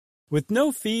With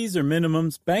no fees or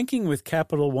minimums, banking with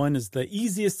Capital One is the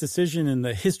easiest decision in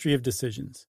the history of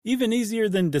decisions. Even easier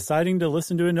than deciding to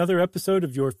listen to another episode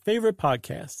of your favorite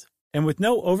podcast. And with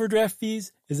no overdraft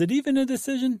fees, is it even a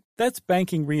decision? That's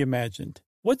banking reimagined.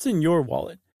 What's in your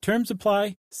wallet? Terms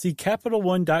apply. See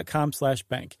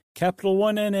CapitalOne.com/bank. Capital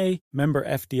One N.A., member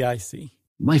FDIC.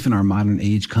 Life in our modern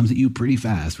age comes at you pretty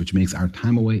fast, which makes our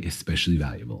time away especially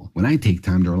valuable. When I take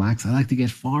time to relax, I like to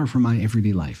get far from my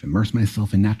everyday life, immerse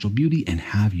myself in natural beauty, and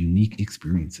have unique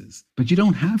experiences. But you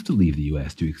don't have to leave the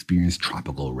U.S. to experience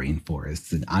tropical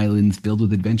rainforests and islands filled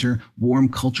with adventure, warm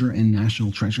culture, and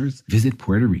national treasures. Visit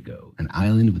Puerto Rico, an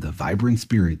island with a vibrant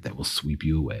spirit that will sweep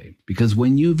you away. Because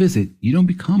when you visit, you don't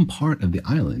become part of the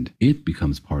island, it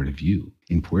becomes part of you.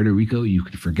 In Puerto Rico, you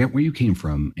can forget where you came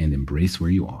from and embrace where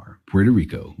you are. Puerto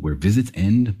Rico, where visits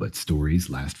end, but stories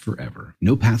last forever.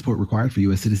 No passport required for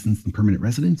U.S. citizens and permanent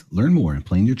residents. Learn more and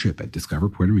plan your trip at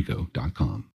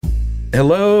discoverpuertorico.com.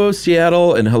 Hello,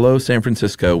 Seattle, and hello, San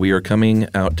Francisco. We are coming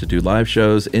out to do live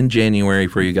shows in January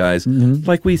for you guys,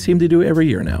 like we seem to do every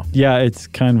year now. Yeah, it's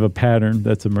kind of a pattern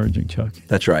that's emerging, Chuck.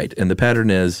 That's right. And the pattern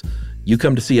is you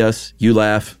come to see us, you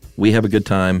laugh, we have a good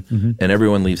time, and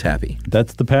everyone leaves happy.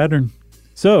 That's the pattern.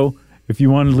 So, if you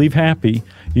want to leave happy,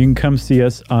 you can come see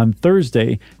us on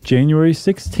Thursday, January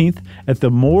 16th at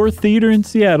the Moore Theater in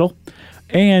Seattle.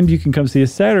 And you can come see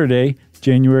us Saturday,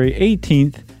 January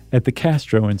 18th at the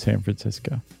Castro in San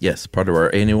Francisco. Yes, part of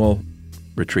our annual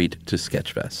retreat to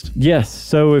Sketchfest. Yes,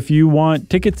 so if you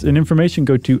want tickets and information,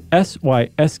 go to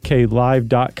sysklive.com,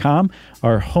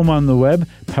 our home on the web,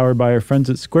 powered by our friends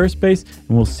at Squarespace,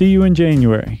 and we'll see you in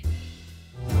January.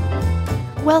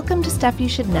 Welcome to Stuff You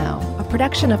Should Know, a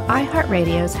production of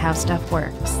iHeartRadio's How Stuff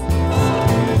Works.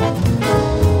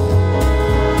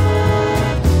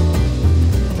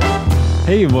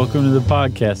 Hey, and welcome to the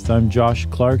podcast. I'm Josh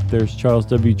Clark. There's Charles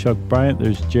W. Chuck Bryant.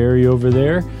 There's Jerry over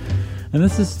there. And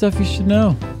this is Stuff You Should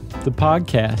Know, the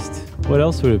podcast. What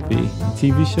else would it be? A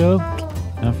TV show?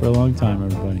 Not for a long time,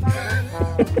 everybody.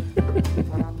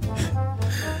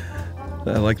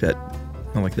 I like that.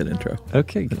 I like that intro.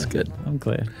 Okay, That's good. I'm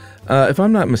glad. If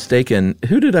I'm not mistaken,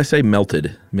 who did I say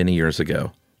melted many years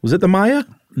ago? Was it the Maya?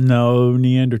 No,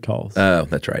 Neanderthals. Oh,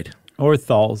 that's right. Or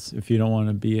Thals, if you don't want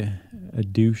to be a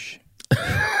douche.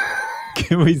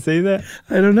 Can we say that?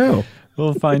 I don't know.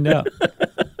 We'll find out.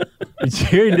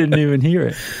 Jerry didn't even hear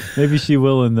it. Maybe she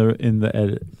will in the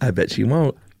edit. I bet she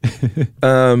won't.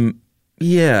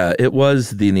 Yeah, it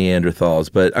was the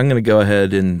Neanderthals, but I'm going to go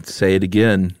ahead and say it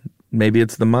again. Maybe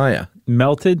it's the Maya.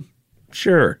 Melted?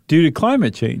 Sure. Due to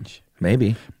climate change.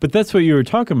 Maybe. But that's what you were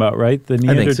talking about, right? The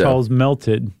Neanderthals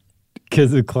melted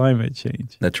because of climate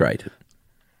change. That's right.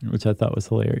 Which I thought was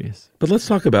hilarious. But let's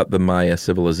talk about the Maya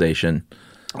civilization.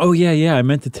 Oh, yeah. I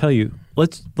meant to tell you.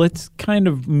 Let's kind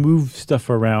of move stuff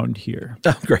around here.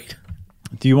 Oh, great.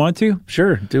 Do you want to?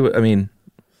 Sure. Do it. I mean,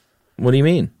 what do you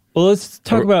mean? Well, let's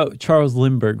talk about Charles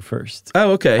Lindbergh first.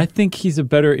 Oh, okay. I think he's a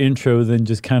better intro than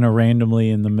just kind of randomly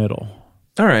in the middle.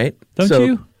 All right. Don't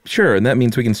you? Sure. And that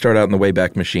means we can start out in the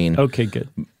Wayback Machine. Okay, good.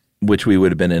 Which we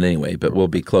would have been in anyway, but we'll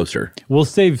be closer. We'll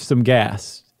save some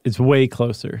gas. It's way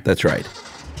closer. That's right.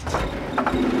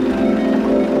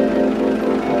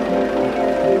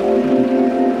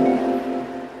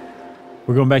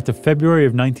 We're going back to February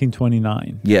of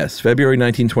 1929. Yes, February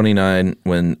 1929,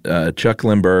 when Chuck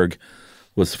Lindbergh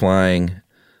was flying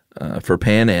for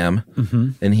Pan Am,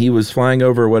 and he was flying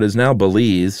over what is now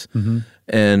Belize,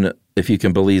 and if you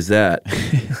can Belize that,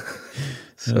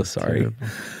 so sorry. Terrible.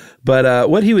 But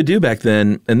what he would do back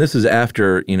then, and this is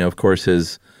after, of course,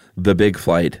 the big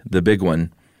flight, the big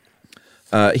one,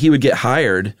 he would get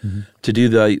hired to do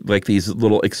these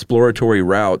little exploratory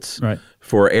routes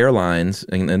for airlines,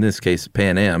 and in this case,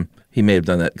 Pan Am. He may have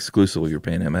done that exclusively for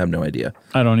Pan Am. I have no idea.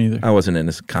 I don't either. I wasn't in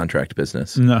this contract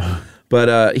business. No.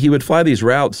 But he would fly these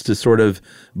routes to sort of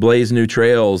blaze new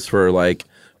trails for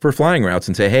flying routes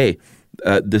and say, hey,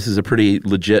 this is a pretty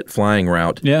legit flying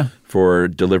route for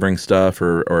delivering stuff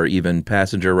or even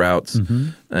passenger routes,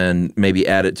 and maybe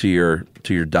add it to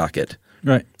your docket.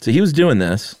 Right. So he was doing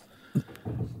this,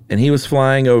 and he was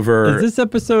flying over. Is this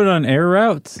episode on air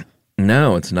routes?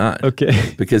 No, it's not.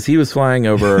 Okay. Because he was flying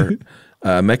over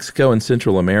Mexico and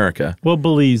Central America. Well,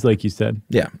 Belize, like you said.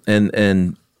 Yeah,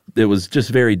 and it was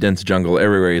just very dense jungle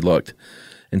everywhere he looked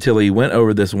until he went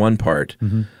over this one part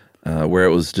where it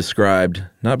was described,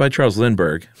 not by Charles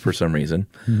Lindbergh for some reason,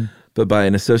 but by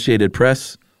an Associated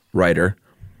Press writer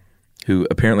who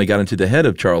apparently got into the head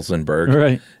of Charles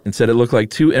Lindbergh and said it looked like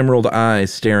two emerald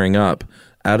eyes staring up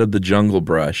out of the jungle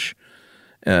brush,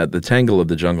 the tangle of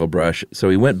the jungle brush. So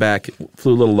he went back,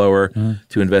 flew a little lower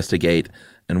to investigate,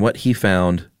 and what he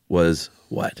found was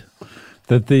what?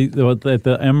 that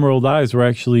the emerald eyes were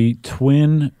actually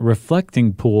twin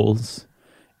reflecting pools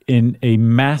in a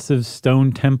massive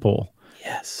stone temple.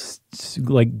 Yes.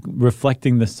 Like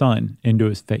reflecting the sun into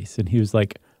his face. And he was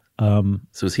like, So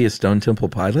is he a Stone Temple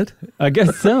Pilot? I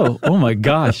guess so. Oh my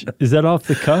gosh. Is that off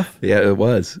the cuff? Yeah, it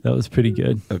was. That was pretty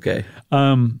good. Okay.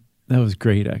 That was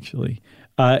great, actually.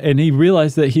 And he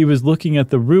realized that he was looking at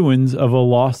the ruins of a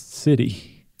lost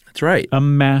city. That's right. A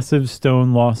massive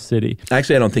stone lost city.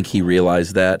 Actually, I don't think he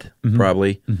realized that,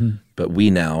 probably, but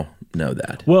we now know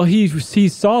that. Well, he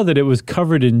saw that it was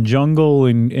covered in jungle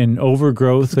and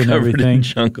overgrowth and Covered everything. in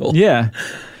jungle. Yeah.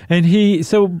 And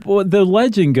the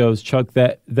legend goes, Chuck,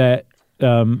 that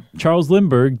Charles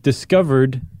Lindbergh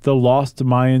discovered the lost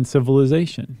Mayan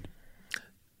civilization.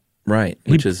 Right,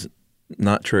 which is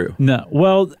not true. No.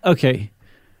 Well, okay.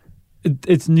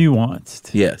 It's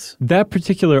nuanced. Yes. That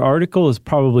particular article is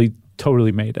probably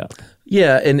totally made up.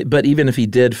 Yeah, but even if he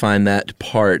did find that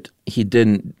part, he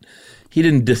didn't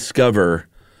discover,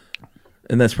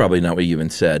 and that's probably not what you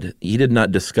even said. He did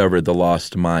not discover the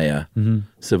lost Maya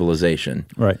civilization.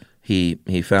 Right.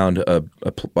 He found a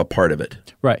part of it.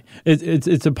 Right.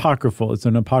 It's apocryphal. It's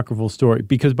an apocryphal story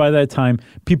because by that time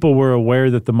people were aware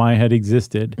that the Maya had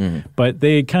existed, but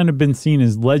they had kind of been seen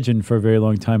as legend for a very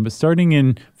long time. But starting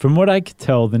in, from what I could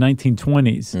tell, the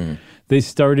 1920s, they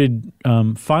started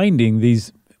finding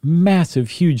these massive,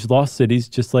 huge lost cities,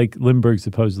 just like Lindbergh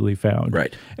supposedly found.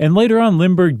 Right. And later on,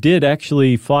 Lindbergh did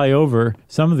actually fly over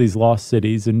some of these lost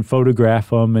cities and photograph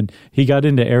them, and he got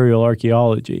into aerial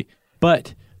archaeology.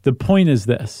 But the point is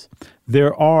this.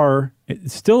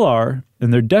 Still are,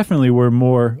 and there definitely were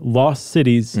more lost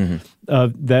cities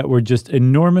that were just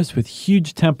enormous with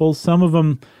huge temples, some of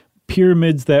them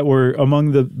pyramids that were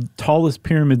among the tallest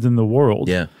pyramids in the world.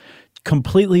 Yeah.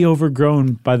 Completely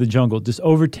overgrown by the jungle, just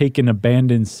overtaken,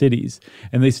 abandoned cities.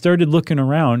 And they started looking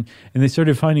around and they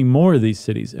started finding more of these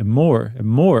cities and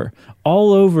more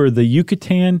all over the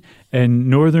Yucatan and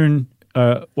northern,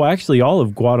 actually all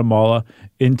of Guatemala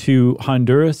into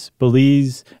Honduras,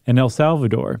 Belize, and El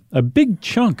Salvador, a big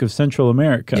chunk of Central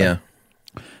America. Yeah.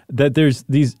 That there's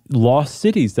these lost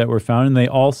cities that were found and they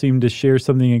all seem to share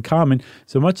something in common,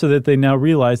 so much so that they now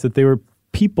realize that they were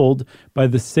peopled by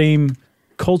the same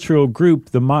cultural group,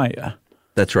 the Maya.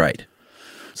 That's right.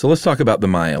 So let's talk about the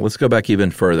Maya. Let's go back even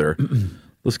further.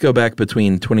 Let's go back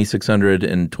between 2600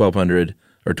 and 1200,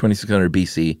 or 2600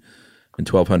 BC and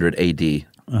 1200 AD,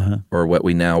 or what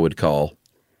we now would call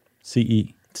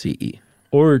CE. CE.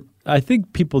 Or I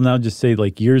think people now just say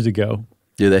like years ago.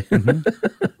 Do they?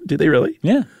 Do they really?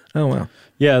 Yeah. Oh, wow.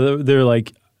 Yeah, they're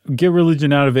like, get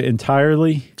religion out of it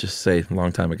entirely. Just say a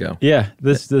long time ago. Yeah,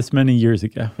 this many years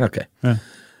ago. Okay. Yeah.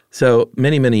 So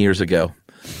many, many years ago,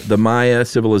 the Maya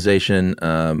civilization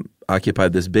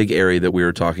occupied this big area that we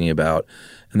were talking about.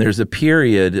 And there's a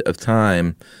period of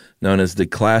time known as the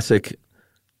classic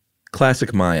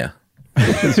Maya.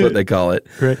 That's what they call it.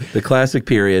 Right. The classic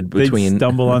period between... They'd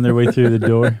stumble on their way through the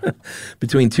door.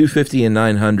 Between 250 and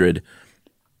 900,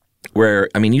 where,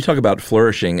 I mean, you talk about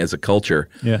flourishing as a culture.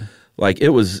 Yeah. Like it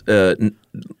was...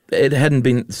 it hadn't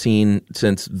been seen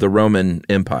since the Roman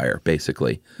Empire,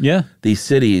 basically. Yeah. These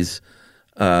cities,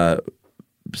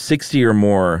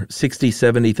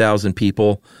 70,000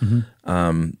 people.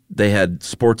 They had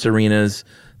sports arenas.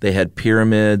 They had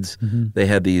pyramids. They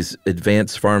had these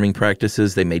advanced farming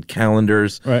practices. They made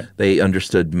calendars. Right. They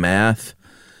understood math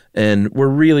and were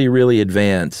really, really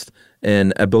advanced.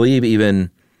 And I believe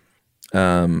even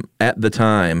at the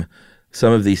time,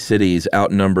 some of these cities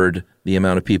outnumbered the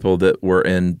amount of people that were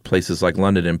in places like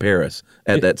London and Paris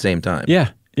at that same time.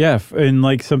 Yeah. Yeah. In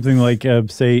like something like,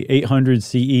 say, 800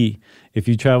 CE, if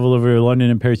you travel over to London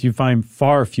and Paris, you find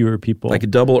far fewer people. Like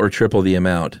double or triple the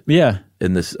amount. Yeah.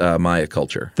 In this Maya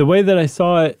culture. The way that I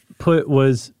saw it put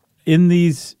was in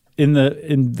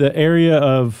the area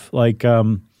of like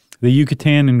the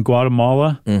Yucatan and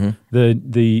Guatemala,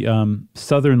 the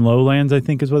southern lowlands, I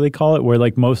think is what they call it, where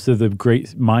like most of the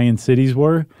great Mayan cities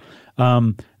were.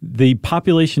 The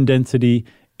population density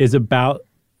is about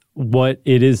what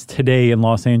it is today in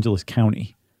Los Angeles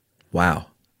County. Wow.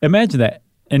 Imagine that.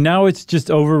 And now it's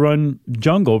just overrun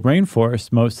jungle,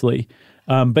 rainforest mostly.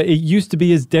 But it used to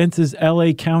be as dense as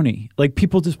LA County. Like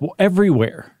people just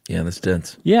everywhere. Yeah, that's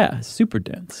dense. Yeah, super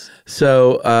dense.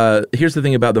 So here's the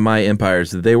thing about the Maya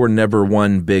empires. They were never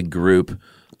one big group.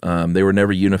 They were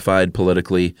never unified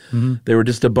politically. They were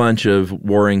just a bunch of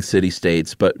warring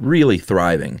city-states, but really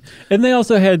thriving. And they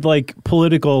also had like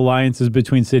political alliances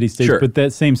between city-states, Sure. but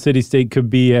that same city-state could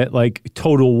be at like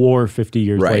total war 50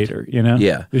 years Right. later, you know?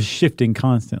 Yeah. It was shifting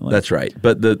constantly. That's right.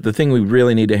 But the thing we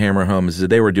really need to hammer home is that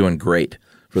they were doing great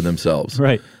for themselves.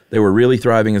 Right. They were really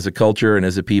thriving as a culture and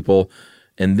as a people.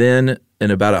 And then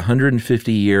in about a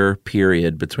 150-year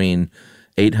period between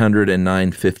 800 and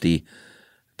 950,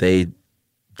 they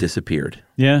disappeared.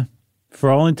 Yeah. For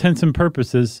all intents and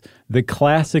purposes, the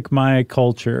classic Maya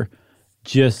culture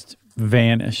just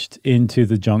vanished into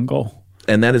the jungle.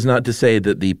 And that is not to say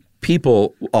that the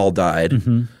people all died.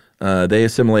 They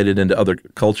assimilated into other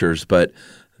cultures. But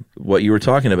what you were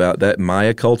talking about, that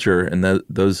Maya culture and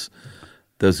those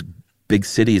big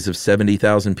cities of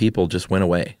 70,000 people just went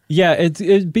away. Yeah,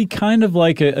 it'd be kind of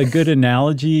like a good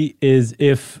analogy is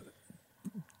if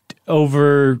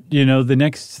over, the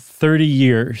next 30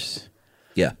 years,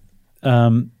 Yeah.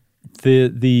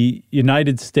 the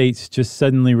United States just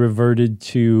suddenly reverted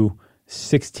to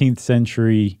 16th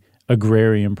century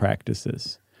agrarian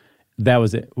practices. That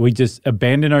was it. We just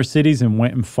abandoned our cities and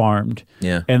went and farmed.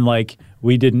 Yeah. And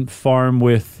we didn't farm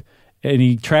with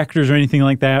any tractors or anything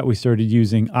like that. We started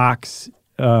using oxen,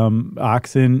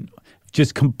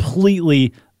 just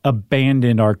completely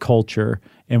abandoned our culture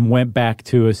and went back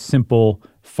to a simple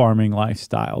farming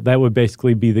lifestyle. That would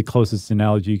basically be the closest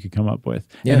analogy you could come up with.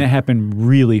 Yeah. And it happened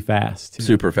really fast, too.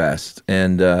 Super fast.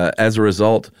 And as a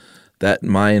result, that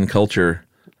Mayan culture,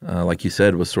 like you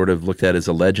said, was sort of looked at as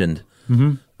a legend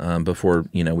before,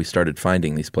 we started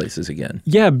finding these places again.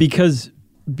 Yeah, because,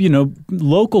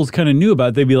 locals kind of knew about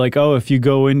it. They'd be like, oh, if you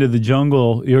go into the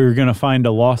jungle, you're going to find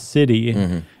a lost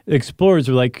city. Explorers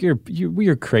were like,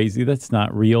 you're crazy. That's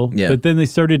not real. Yeah. But then they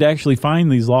started to actually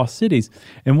find these lost cities.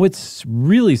 And what's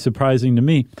really surprising to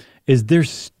me is they're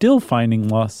still finding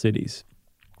lost cities.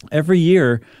 Every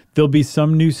year, there'll be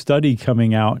some new study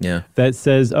coming out that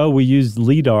says, oh, we used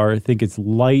LIDAR. I think it's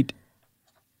light.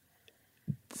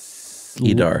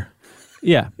 LIDAR.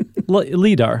 Yeah,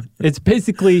 LIDAR. It's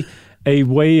basically a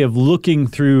way of looking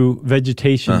through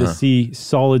vegetation to see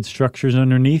solid structures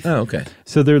underneath. Oh, okay.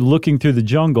 So they're looking through the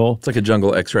jungle. It's like a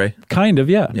jungle X-ray. Kind of,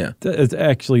 yeah. Yeah.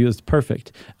 It's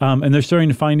perfect. And they're starting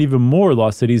to find even more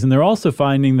lost cities. And they're also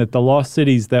finding that the lost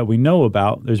cities that we know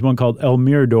about, there's one called El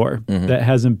Mirador that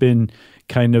hasn't been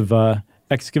kind of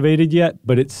excavated yet,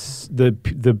 but it's the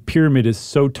pyramid is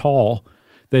so tall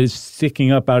that is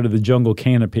sticking up out of the jungle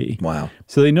canopy. Wow.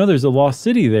 So they know there's a lost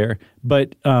city there,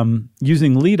 but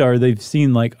using LIDAR, they've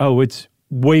seen it's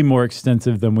way more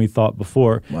extensive than we thought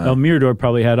before. Wow. El Mirador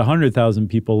probably had 100,000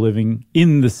 people living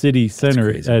in the city center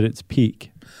at its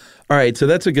peak. All right, so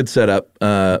that's a good setup.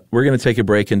 We're going to take a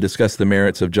break and discuss the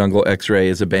merits of Jungle X-Ray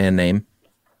as a band name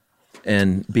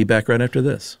and be back right after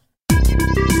this.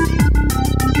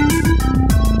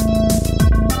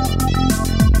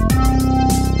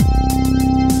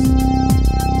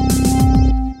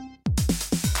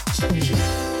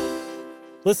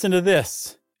 Listen to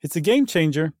this. It's a game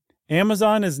changer.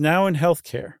 Amazon is now in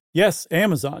healthcare. Yes,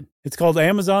 Amazon. It's called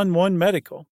Amazon One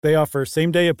Medical. They offer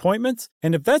same-day appointments,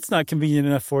 and if that's not convenient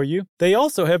enough for you, they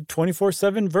also have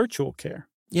 24/7 virtual care.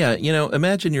 Yeah,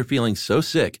 imagine you're feeling so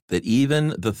sick that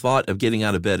even the thought of getting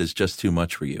out of bed is just too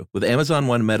much for you. With Amazon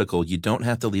One Medical, you don't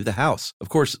have to leave the house. Of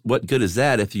course, what good is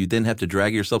that if you then have to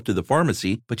drag yourself to the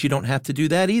pharmacy, but you don't have to do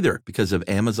that either because of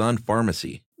Amazon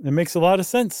Pharmacy. It makes a lot of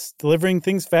sense. Delivering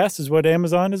things fast is what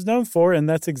Amazon is known for, and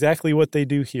that's exactly what they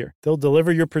do here. They'll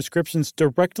deliver your prescriptions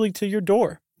directly to your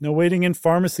door. No waiting in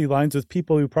pharmacy lines with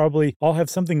people who probably all have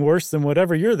something worse than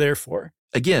whatever you're there for.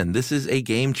 Again, this is a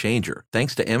game changer.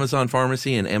 Thanks to Amazon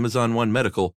Pharmacy and Amazon One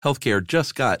Medical, healthcare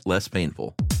just got less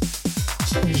painful.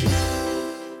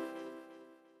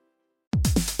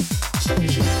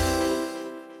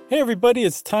 Hey everybody,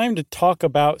 it's time to talk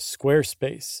about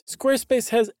Squarespace. Squarespace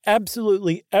has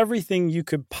absolutely everything you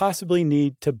could possibly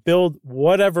need to build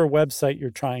whatever website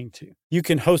you're trying to. You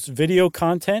can host video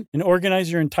content and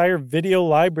organize your entire video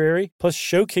library, plus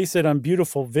showcase it on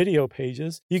beautiful video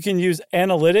pages. You can use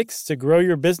analytics to grow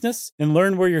your business and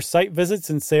learn where your site visits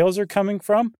and sales are coming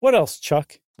from. What else,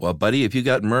 Chuck? Well, buddy, if you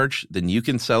got merch, then you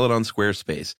can sell it on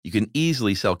Squarespace. You can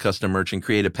easily sell custom merch and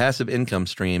create a passive income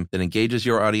stream that engages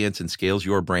your audience and scales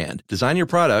your brand. Design your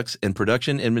products, and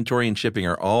production, inventory, and shipping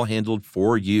are all handled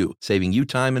for you, saving you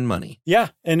time and money. Yeah,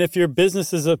 and if your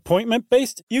business is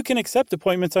appointment-based, you can accept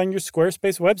appointments on your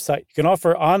Squarespace website. You can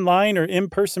offer online or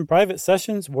in-person private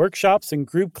sessions, workshops, and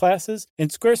group classes,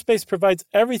 and Squarespace provides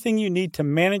everything you need to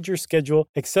manage your schedule,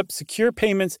 accept secure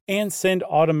payments, and send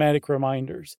automatic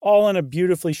reminders, all on a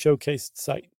beautifully showcased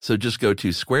site. So just go to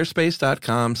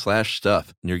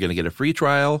squarespace.com/stuff and you're going to get a free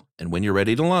trial. And when you're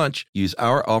ready to launch, use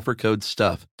our offer code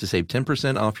STUFF to save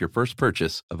 10% off your first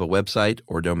purchase of a website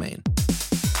or domain.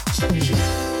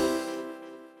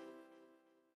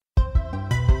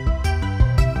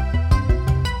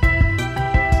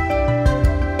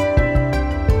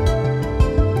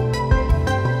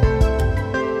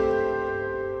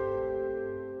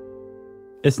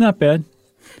 It's not bad.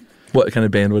 What kind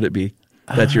of band would it be?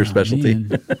 That's your specialty.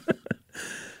 Man.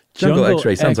 Jungle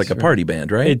X-Ray sounds like a X-Ray. party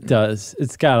band, right? It does.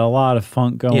 It's got a lot of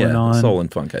funk going on. Soul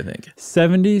and funk, I think.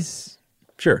 70s,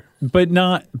 Sure. but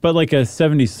like a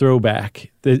 70s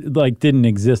throwback that like didn't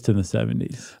exist in the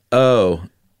 70s. Oh,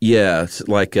 yeah. It's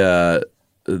like the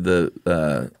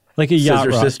Like a yacht Scissor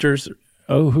rock. Sisters.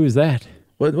 Oh, who's that?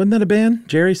 Wasn't that a band?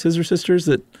 Jerry Scissor Sisters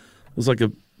that was like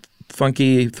a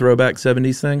funky throwback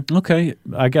 70s thing? Okay,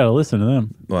 I got to listen to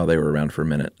them. Well, they were around for a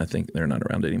minute. I think they're not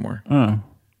around anymore. Oh.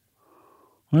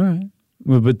 All right.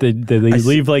 Well, but did they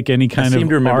leave like any kind seem of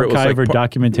to remember it was archive like or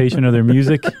documentation of their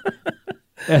music?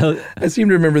 I seem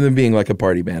to remember them being like a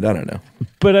party band. I don't know.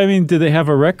 But I mean, did they have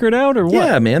a record out or what?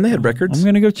 Yeah, man, they had records. I'm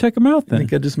going to go check them out I then.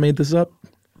 think I just made this up.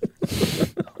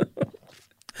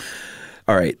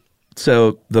 All right.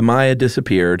 So the Maya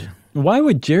disappeared. Why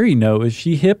would Jerry know? Is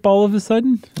she hip all of a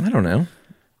sudden? I don't know.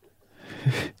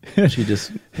 She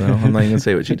just, well, I'm not even going to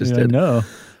say what she just did. No.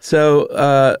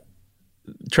 So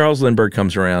Charles Lindbergh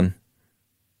comes around,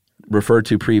 referred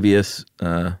to previous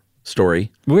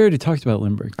story. We already talked about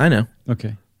Lindbergh. I know.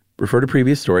 Okay. Refer to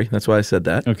previous story. That's why I said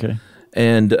that. Okay.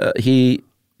 And he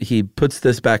puts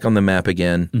this back on the map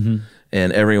again, Mm-hmm.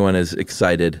 and everyone is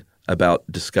excited about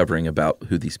discovering about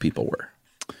who these people were.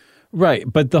 Right.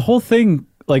 But the whole thing,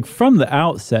 like from the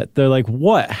outset, they're like,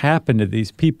 what happened to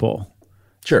these people?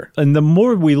 Sure. And the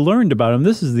more we learned about them,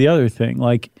 this is the other thing,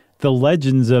 like the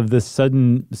legends of this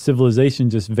sudden civilization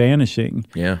just vanishing.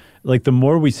 Yeah. Like the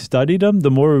more we studied them,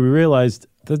 the more we realized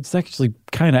that's actually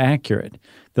kind of accurate.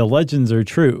 The legends are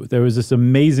true. There was this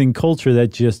amazing culture that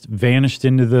just vanished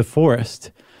into the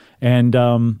forest. And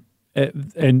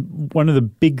one of the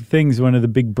big things, one of the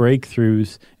big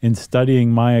breakthroughs in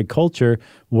studying Maya culture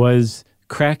was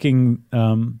cracking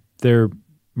their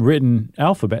written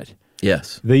alphabet.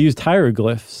 Yes. They used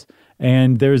hieroglyphs,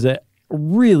 and there's a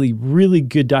really, really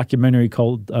good documentary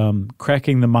called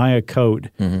Cracking the Maya Code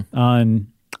on,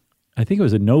 I think it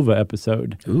was a Nova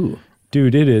episode. Ooh.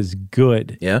 Dude, it is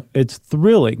good. Yeah? It's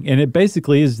thrilling, and it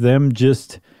basically is them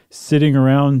just sitting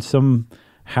around some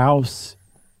house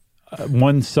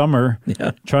one summer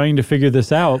trying to figure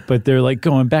this out, but they're like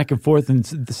going back and forth, and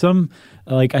some,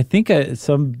 like, I think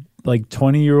some like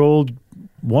 20-year-old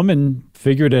woman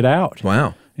figured it out.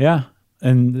 Wow. Yeah.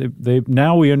 And they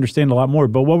now we understand a lot more.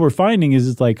 But what we're finding is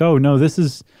it's like, oh no,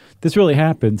 this really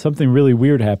happened. Something really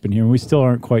weird happened here, and we still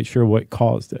aren't quite sure what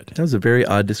caused it. That was a very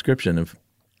odd description of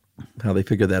how they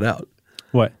figured that out.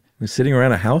 What? They're sitting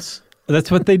around a house? That's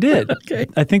what they did. Okay.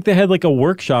 I think they had like a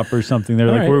workshop or something. They're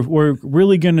All like, right. we're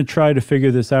really going to try to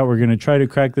figure this out. We're going to try to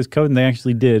crack this code, and they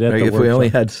actually did at Like the if workshop. we only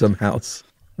had some house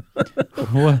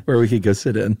What? where we could go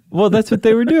sit in. Well, that's what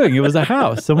they were doing. It was a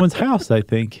house, someone's house, I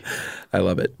think. I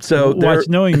love it. So there- Watch,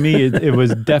 knowing me, it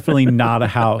was definitely not a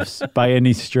house by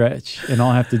any stretch, and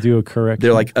I'll have to do a correction.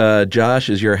 they're like, Josh,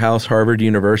 is your house Harvard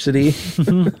University?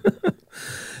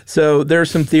 So there are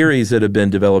some theories that have been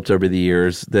developed over the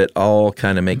years that all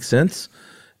kind of make sense.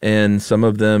 And some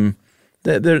of them,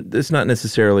 it's not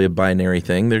necessarily a binary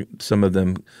thing. Some of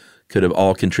them could have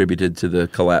all contributed to the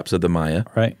collapse of the Maya.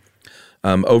 right.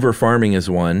 Over farming is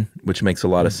one, which makes a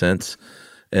lot of sense.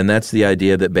 And that's the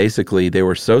idea that basically they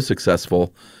were so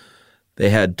successful, they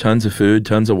had tons of food,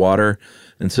 tons of water.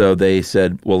 And so they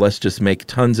said, well, let's just make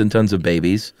tons and tons of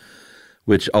babies,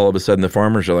 which all of a sudden the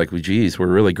farmers are like, well, geez, we're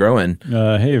really growing.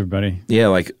 Hey, everybody. Yeah,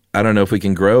 like, I don't know if we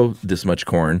can grow this much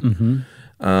corn.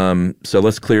 So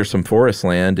let's clear some forest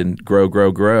land and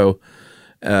grow,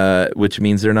 which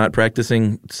means they're not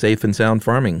practicing safe and sound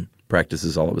farming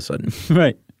practices all of a sudden.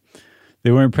 Right. They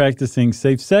weren't practicing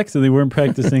safe sex, and they weren't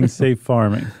practicing safe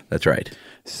farming. That's right.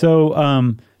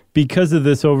 So because of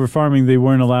this over-farming, they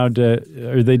weren't allowed to,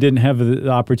 or they didn't have the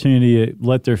opportunity to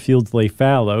let their fields lay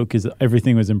fallow because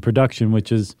everything was in production,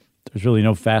 which is, there's really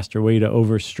no faster way to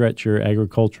overstretch your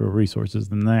agricultural resources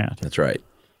than that. That's right.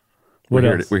 What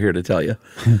We're else? here to tell you.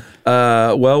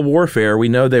 Well, warfare, we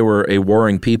know they were a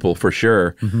warring people for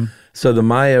sure. So the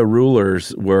Maya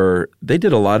rulers they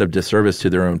did a lot of disservice to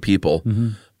their own people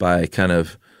by kind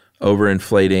of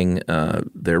overinflating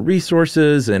their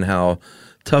resources and how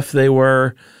tough they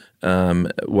were,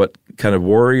 what kind of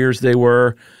warriors they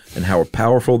were, and how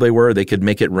powerful they were. They could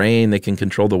make it rain, they can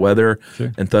control the weather,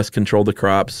 and thus control the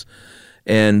crops.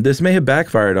 And this may have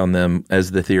backfired on them,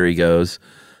 as the theory goes,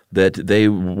 that they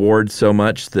warred so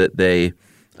much that they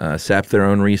sapped their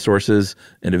own resources,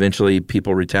 and eventually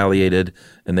people retaliated,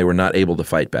 and they were not able to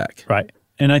fight back. Right.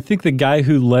 And I think the guy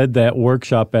who led that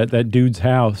workshop at that dude's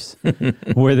house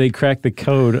where they cracked the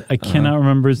code, I cannot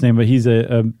remember his name, but he's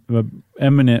a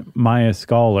eminent Maya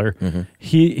scholar.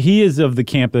 He is of the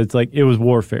camp that's like, it was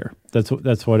warfare. That's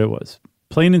what it was.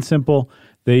 Plain and simple,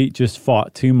 they just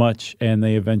fought too much, and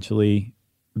they eventually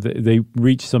they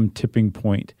reached some tipping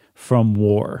point from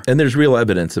war. And there's real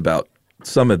evidence about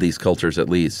some of these cultures, at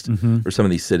least, or some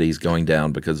of these cities going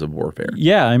down because of warfare.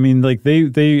 Yeah, I mean, like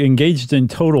they engaged in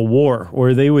total war,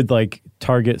 where they would like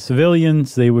target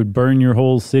civilians, they would burn your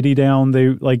whole city down.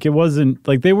 It wasn't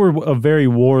like they were a very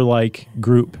warlike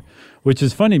group, which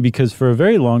is funny because for a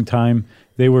very long time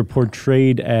they were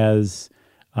portrayed as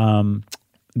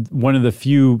one of the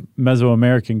few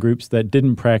Mesoamerican groups that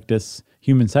didn't practice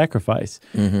human sacrifice.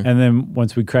 And then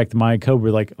once we cracked the Maya code,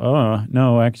 we're like, oh,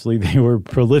 no, actually, they were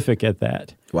prolific at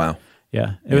that. Wow.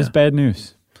 Yeah, it was bad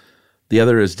news. The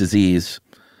other is disease,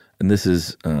 and this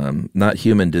is not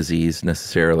human disease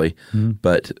necessarily,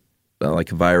 but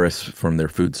like a virus from their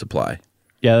food supply.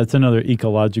 Yeah, that's another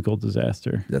ecological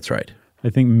disaster. That's right. I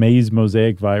think maize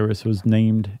mosaic virus was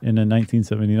named in a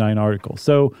 1979 article.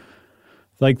 So,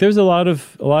 like, there's a lot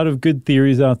of good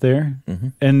theories out there,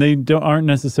 and they aren't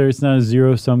necessary. It's not a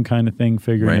zero-sum kind of thing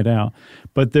figuring it out.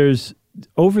 But there's,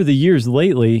 over the years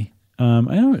lately,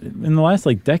 in the last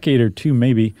like decade or two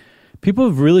maybe, people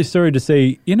have really started to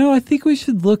say, I think we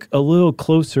should look a little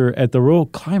closer at the role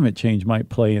climate change might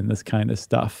play in this kind of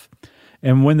stuff.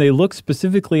 And when they look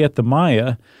specifically at the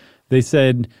Maya, they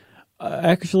said,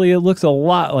 actually, it looks a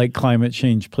lot like climate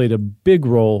change played a big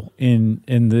role in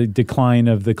the decline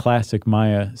of the classic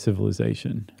Maya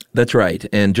civilization. That's right.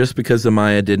 And just because the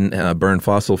Maya didn't burn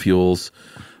fossil fuels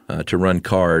to run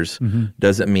cars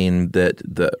doesn't mean that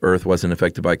the Earth wasn't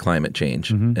affected by climate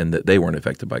change and that they weren't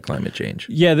affected by climate change.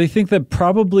 Yeah, they think that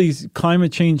probably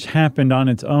climate change happened on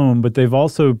its own, but they've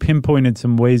also pinpointed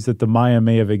some ways that the Maya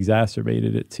may have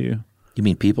exacerbated it too. You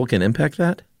mean people can impact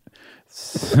that?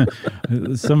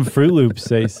 Some Fruit Loops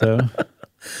say so.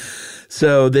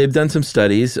 So they've done some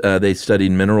studies. They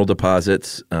studied mineral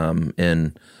deposits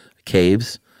in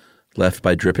caves left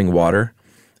by dripping water,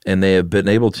 and they have been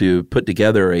able to put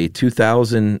together a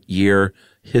 2,000-year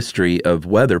history of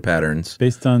weather patterns.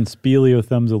 Based on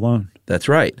speleothems alone. That's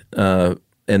right.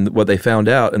 And what they found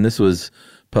out, and this was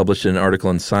published in an article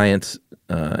in Science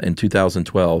in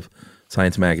 2012,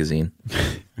 Science Magazine.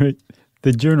 Right.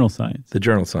 The journal Science. The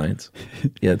journal Science.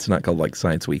 Yeah, it's not called like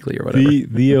Science Weekly or whatever.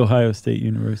 The Ohio State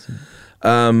University.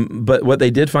 But what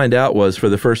they did find out was for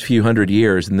the first few hundred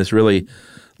years, and this really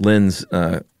lends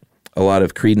a lot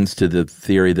of credence to the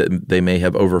theory that they may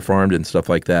have overfarmed and stuff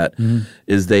like that,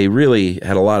 is they really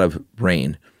had a lot of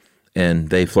rain,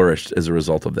 and they flourished as a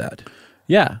result of that.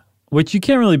 Yeah, which you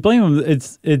can't really blame them.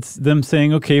 It's them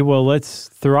saying, okay, well, let's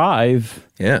thrive.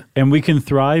 Yeah. And we can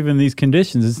thrive in these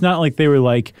conditions. It's not like they were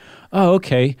like, oh,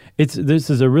 okay, this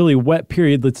is a really wet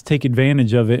period. Let's take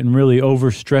advantage of it and really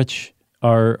overstretch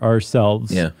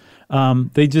ourselves. Yeah.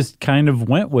 They just kind of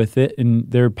went with it, and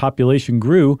their population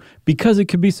grew because it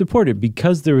could be supported,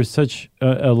 because there was such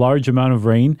a large amount of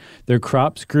rain. Their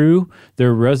crops grew,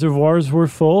 their reservoirs were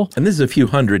full. And this is a few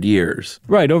hundred years.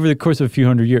 Right, over the course of a few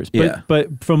hundred years.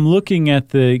 But from looking at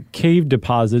the cave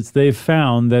deposits, they've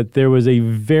found that there was a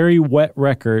very wet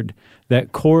record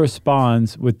that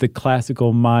corresponds with the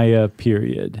classical Maya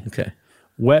period. Okay.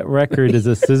 Wet Record is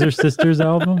a Scissor Sisters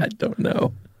album? I don't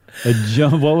know.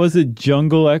 What was it?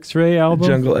 Jungle X-Ray album?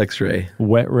 Jungle X-Ray.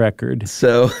 Wet Record.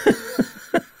 So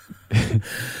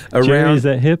Jerry, is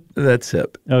that hip? That's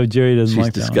hip. Oh, Jerry doesn't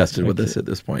like that. She's disgusted with this at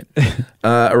this point.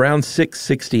 Around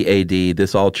 660 AD,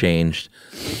 this all changed.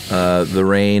 The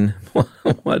rain.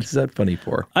 What is that funny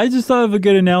for? I just thought of a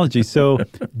good analogy. So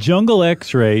Jungle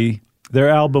X-Ray, their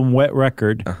album Wet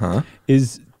Record,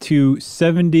 is to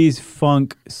 70s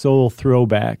funk soul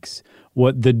throwbacks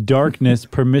what The Darkness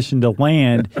Permission to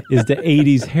Land is to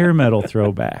 80s hair metal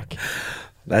throwback.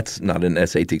 That's not an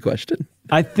SAT question.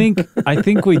 I think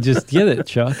we just get it,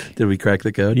 Chuck. Did we crack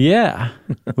the code? Yeah.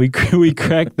 We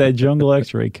cracked that Jungle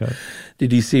X-Ray code.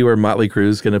 Did you see where Motley Crue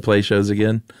is going to play shows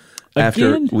again?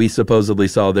 After we supposedly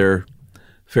saw their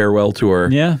farewell tour,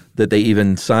 that they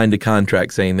even signed a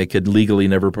contract saying they could legally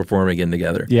never perform again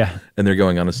together. Yeah. And they're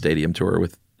going on a stadium tour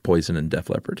with Poison and Def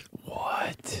Leppard.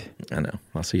 What? I know.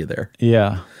 I'll see you there.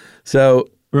 Yeah. So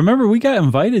remember, we got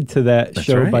invited to that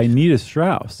show by Nita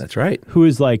Strauss. That's right. Who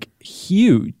is like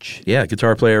huge. Yeah,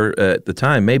 guitar player at the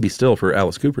time, maybe still for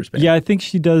Alice Cooper's band. Yeah, I think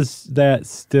she does that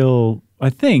still, I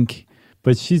think,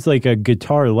 but she's like a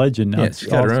guitar legend now. Yeah, she's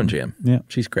got her own jam. Yeah.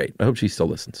 She's great. I hope she still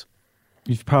listens.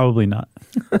 She's probably not.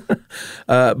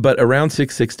 But around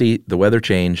 660, the weather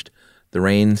changed. The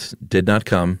rains did not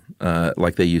come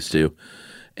like they used to.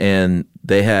 And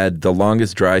they had the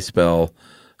longest dry spell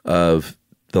of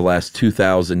the last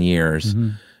 2,000 years.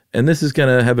 Mm-hmm. And this is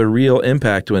going to have a real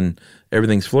impact when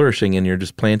everything's flourishing and you're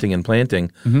just planting and planting.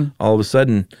 Mm-hmm. All of a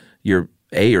sudden, you're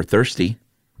thirsty.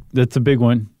 That's a big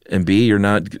one. And B,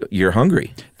 you're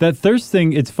hungry. That thirst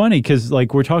thing, it's funny because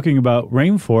like we're talking about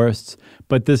rainforests,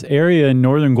 but this area in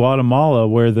northern Guatemala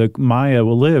where the Maya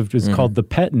lived is called the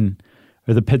Petén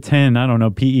or the Petén, I don't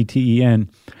know, P-E-T-E-N.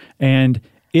 And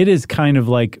it is kind of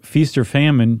like feast or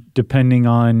famine depending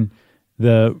on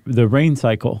the rain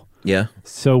cycle. Yeah.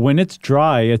 So when it's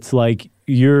dry, it's like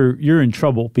you're in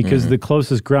trouble because the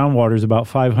closest groundwater is about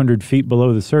 500 feet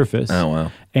below the surface. Oh,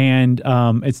 wow. And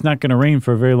it's not going to rain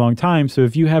for a very long time. So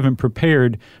if you haven't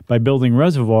prepared by building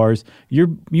reservoirs,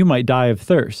 you might die of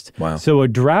thirst. Wow. So a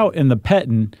drought in the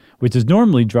Petén, which is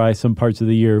normally dry some parts of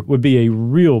the year, would be a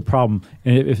real problem.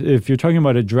 And if you're talking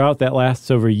about a drought that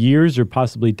lasts over years or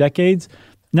possibly decades,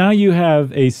 now you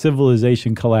have a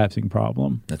civilization collapsing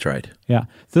problem. That's right. Yeah.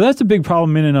 So that's a big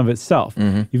problem in and of itself.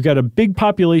 You've got a big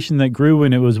population that grew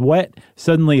when it was wet.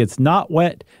 Suddenly it's not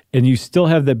wet, and you still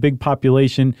have that big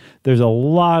population. There's a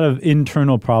lot of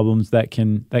internal problems that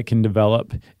can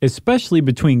develop, especially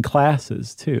between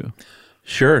classes too.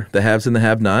 Sure, the haves and the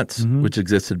have-nots, which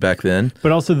existed back then.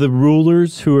 But also the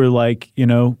rulers who are like,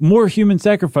 more human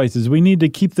sacrifices. We need to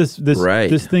keep this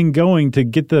thing going to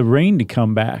get the rain to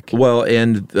come back. Well,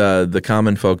 and the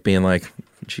common folk being like,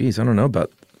 geez, I don't know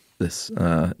about this. It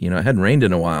hadn't rained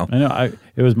in a while. I know.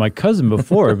 It was my cousin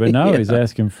before, but now he's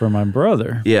asking for my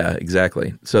brother. Yeah,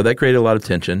 exactly. So that created a lot of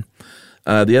tension.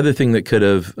 The other thing that could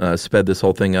have sped this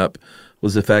whole thing up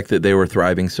was the fact that they were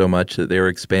thriving so much that they were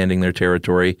expanding their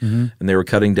territory and they were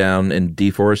cutting down and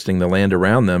deforesting the land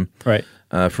around them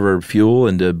for fuel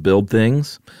and to build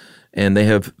things. And they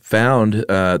have found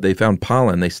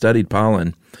pollen. They studied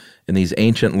pollen in these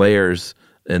ancient layers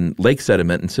in lake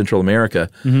sediment in Central America.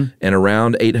 And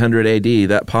around 800 AD,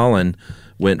 that pollen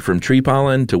went from tree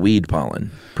pollen to weed pollen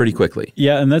pretty quickly.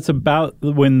 Yeah, and that's about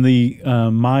when the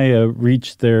Maya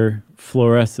reached their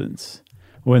fluorescence.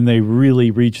 When they really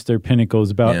reached their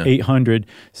pinnacles, about 800.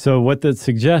 So what that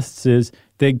suggests is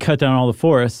they'd cut down all the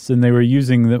forests, and they were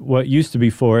using what used to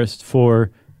be forest for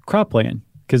cropland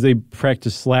because they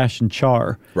practiced slash and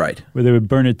char, right? Where they would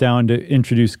burn it down to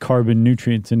introduce carbon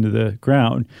nutrients into the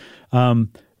ground.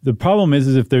 The problem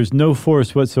is if there's no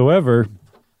forest whatsoever,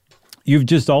 you've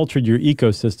just altered your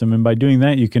ecosystem, and by doing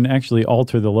that, you can actually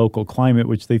alter the local climate,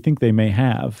 which they think they may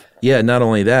have. Yeah, not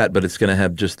only that, but it's going to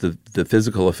have just the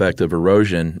physical effect of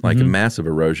erosion, like a massive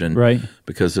erosion, right?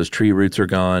 Because those tree roots are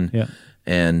gone,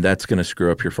 and that's going to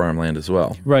screw up your farmland as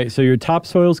well. Right, so your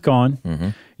topsoil's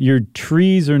gone. Your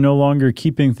trees are no longer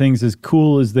keeping things as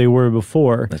cool as they were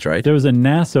before. That's right. There was a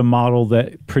NASA model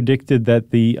that predicted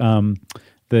that the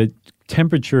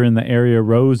temperature in the area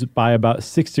rose by about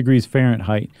 6 degrees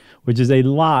Fahrenheit, which is a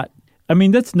lot. I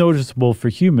mean, that's noticeable for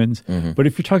humans, but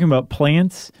if you're talking about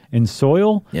plants and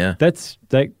soil,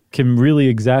 that can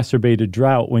really exacerbate a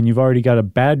drought when you've already got a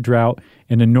bad drought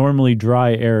in a normally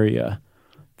dry area.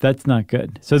 That's not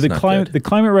good. So the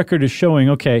climate record is showing,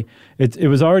 okay, it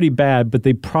was already bad, but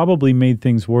they probably made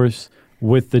things worse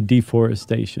with the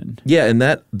deforestation. Yeah, and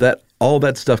that all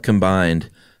that stuff combined,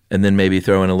 and then maybe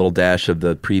throw in a little dash of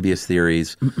the previous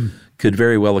theories, could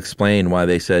very well explain why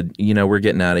they said, we're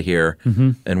getting out of here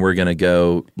and we're going to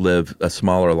go live a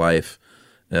smaller life,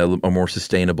 a more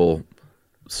sustainable,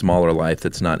 smaller life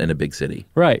that's not in a big city.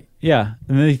 Right, yeah.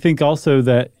 And they think also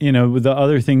that, with the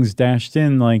other things dashed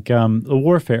in, like the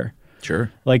warfare.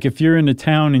 Sure. Like if you're in a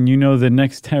town and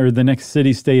the next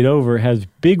city state over has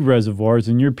big reservoirs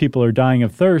and your people are dying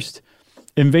of thirst,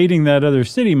 invading that other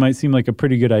city might seem like a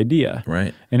pretty good idea.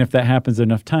 Right. And if that happens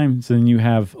enough times, then you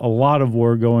have a lot of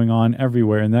war going on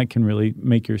everywhere, and that can really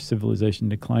make your civilization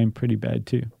decline pretty bad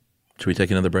too. Should we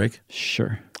take another break?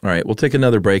 Sure. All right, we'll take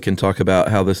another break and talk about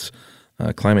how this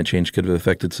climate change could have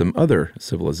affected some other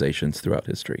civilizations throughout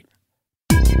history.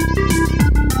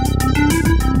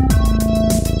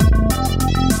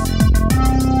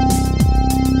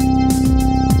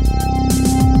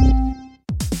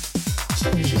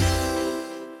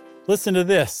 Listen to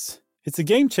this. It's a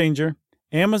game changer.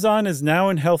 Amazon is now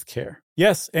in healthcare.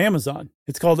 Yes, Amazon.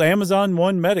 It's called Amazon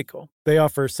One Medical. They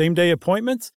offer same-day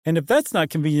appointments, and if that's not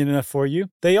convenient enough for you,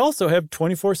 they also have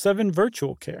 24/7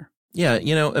 virtual care. Yeah,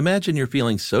 imagine you're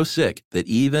feeling so sick that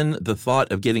even the thought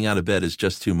of getting out of bed is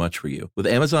just too much for you. With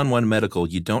Amazon One Medical,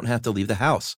 you don't have to leave the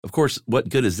house. Of course, what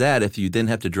good is that if you then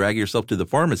have to drag yourself to the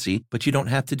pharmacy, but you don't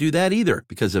have to do that either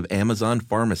because of Amazon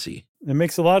Pharmacy. It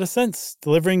makes a lot of sense.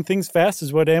 Delivering things fast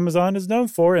is what Amazon is known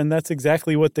for, and that's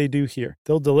exactly what they do here.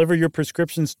 They'll deliver your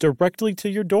prescriptions directly to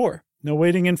your door. No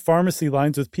waiting in pharmacy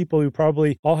lines with people who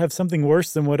probably all have something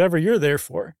worse than whatever you're there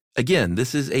for. Again,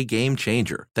 this is a game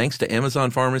changer. Thanks to Amazon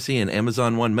Pharmacy and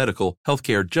Amazon One Medical,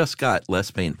 healthcare just got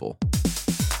less painful.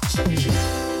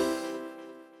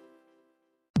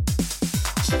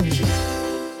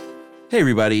 Hey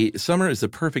everybody, summer is the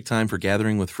perfect time for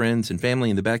gathering with friends and family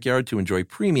in the backyard to enjoy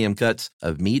premium cuts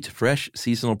of meat, fresh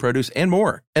seasonal produce, and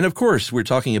more. And of course, we're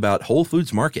talking about Whole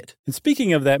Foods Market. And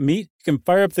speaking of that meat, you can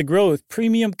fire up the grill with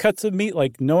premium cuts of meat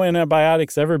like no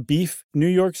antibiotics ever beef New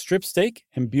York strip steak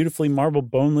and beautifully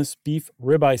marbled boneless beef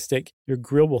ribeye steak. Your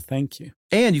grill will thank you.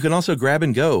 And you can also grab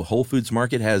and go. Whole Foods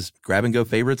Market has grab and go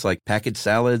favorites like packaged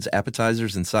salads,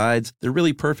 appetizers, and sides. They're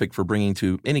really perfect for bringing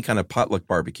to any kind of potluck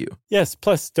barbecue. Yes,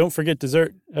 plus don't forget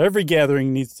dessert. Every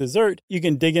gathering needs dessert. You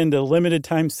can dig into limited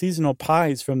time seasonal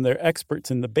pies from their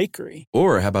experts in the bakery.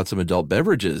 Or how about some adult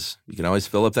beverages? You can always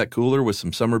fill up that cooler with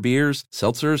some summer beers,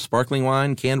 seltzers, sparkling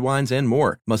wine, canned wines, and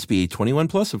more. Must be 21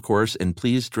 plus, of course, and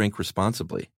please drink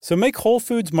responsibly. So make Whole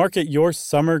Foods Market your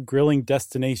summer grilling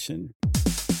destination.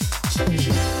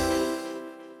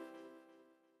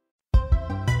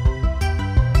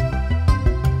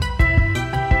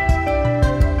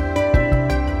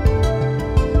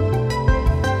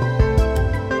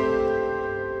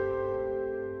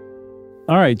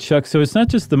 All right, Chuck, so it's not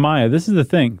just the Maya. This is the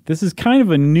thing. This is kind of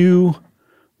a new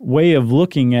way of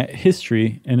looking at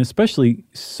history and especially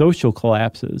social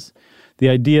collapses. The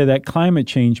idea that climate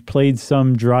change played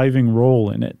some driving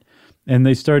role in it. And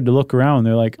they started to look around.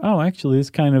 They're like, oh, actually,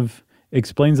 this kind of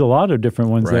explains a lot of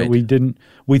different ones that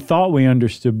we thought we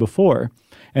understood before.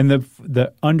 And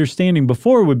the understanding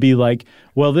before would be like,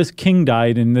 well, this king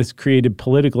died and this created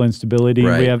political instability.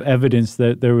 Right. And we have evidence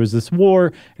that there was this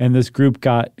war and this group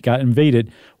got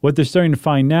invaded. What they're starting to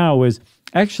find now is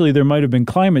actually there might have been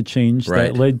climate change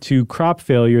that led to crop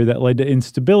failure, that led to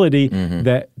instability,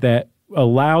 that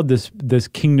allowed this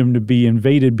kingdom to be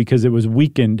invaded because it was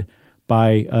weakened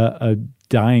by a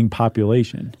dying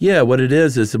population. Yeah, what it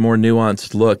is a more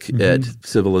nuanced look at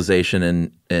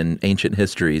civilization and ancient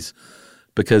histories,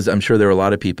 because I'm sure there are a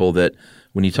lot of people that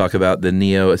when you talk about the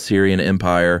Neo-Assyrian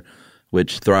Empire,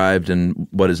 which thrived in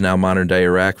what is now modern-day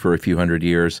Iraq for a few hundred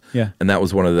years, and that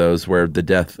was one of those where the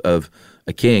death of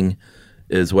a king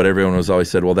is what everyone was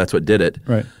always said, well, that's what did it.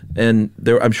 Right. And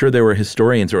I'm sure there were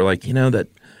historians who were like, that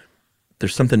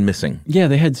there's something missing. Yeah,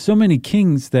 they had so many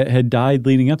kings that had died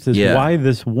leading up to this. Yeah. Why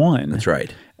this one? That's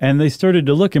right. And they started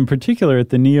to look in particular at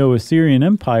the Neo-Assyrian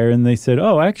Empire, and they said,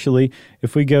 oh, actually,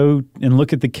 if we go and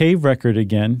look at the cave record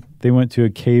again, they went to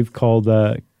a cave called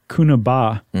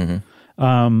Kunaba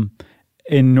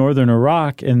in northern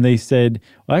Iraq, and they said,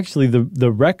 well, actually,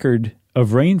 the record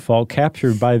of rainfall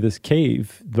captured by this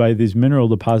cave, by these mineral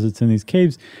deposits in these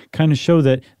caves, kind of show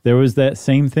that there was that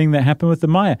same thing that happened with the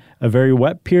Maya, a very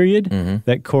wet period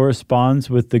that corresponds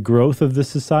with the growth of the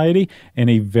society, and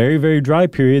a very, very dry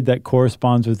period that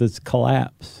corresponds with its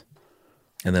collapse.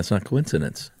 And that's not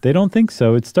coincidence. They don't think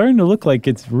so. It's starting to look like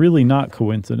it's really not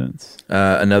coincidence.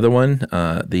 Another one,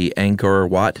 the Angkor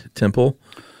Wat Temple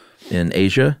in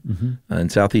Asia, in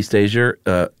Southeast Asia.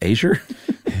 Asia?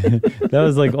 That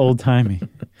was like old-timey.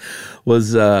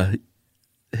 Was,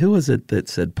 who was it that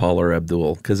said Paula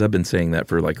Abdul? Because I've been saying that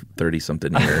for like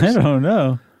 30-something years. I don't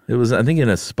know. It was, I think, in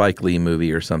a Spike Lee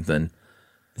movie or something.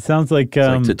 It sounds like...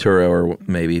 It's like Totoro or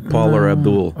maybe Paula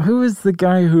Abdul. Who is the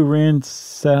guy who ran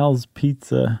Sal's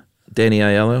Pizza? Danny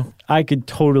Aiello? I could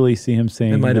totally see him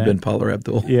saying that. It might have been Paula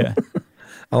Abdul. Yeah.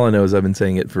 All I know is I've been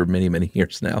saying it for many, many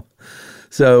years now.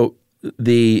 So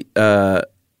the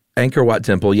Angkor Wat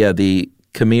Temple, the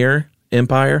Khmer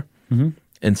Empire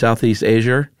in Southeast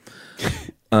Asia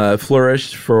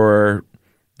flourished for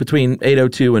between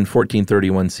 802 and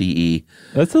 1431 CE.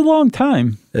 That's a long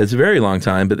time. It's a very long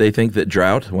time, but they think that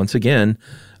drought, once again,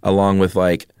 along with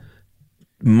like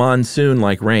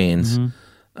monsoon-like rains,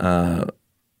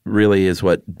 really is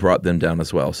what brought them down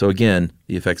as well. So again,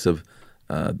 the effects of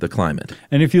the climate.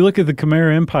 And if you look at the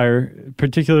Khmer Empire,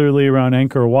 particularly around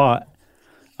Angkor Wat,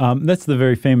 that's the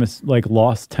very famous like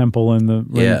lost temple in the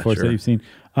rainforest that you've seen.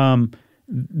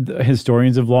 The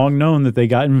historians have long known that they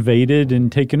got invaded and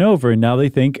taken over, and now they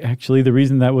think actually the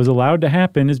reason that was allowed to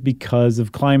happen is because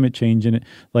of climate change, and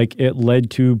it led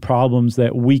to problems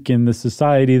that weakened the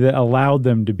society that allowed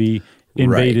them to be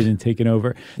invaded and taken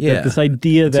over. Yeah, that this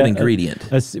idea it's that an ingredient,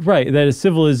 that a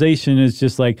civilization is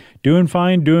just like doing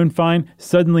fine,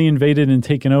 suddenly invaded and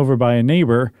taken over by a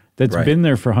neighbor that's been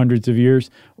there for hundreds of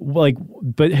years,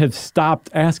 but have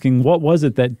stopped asking what was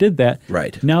it that did that.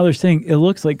 Right. Now they're saying it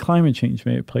looks like climate change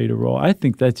may have played a role. I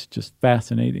think that's just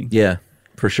fascinating. Yeah,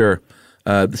 for sure.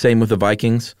 The same with the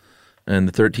Vikings in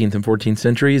the 13th and 14th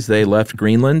centuries. They left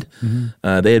Greenland.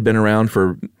 They had been around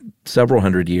for several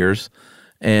hundred years,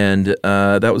 and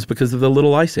that was because of the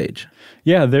Little Ice Age.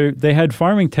 Yeah, they had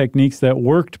farming techniques that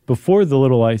worked before the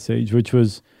Little Ice Age, which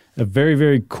was a very,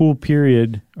 very cool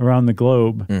period around the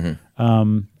globe.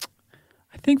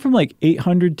 I think from like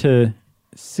 800 to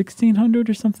 1600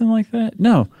 or something like that.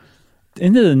 No,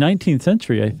 into the 19th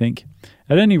century, I think.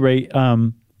 At any rate,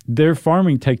 their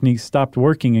farming techniques stopped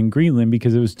working in Greenland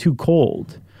because it was too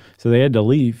cold. So they had to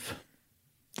leave.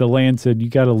 The land said, you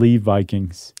got to leave,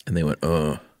 Vikings. And they went,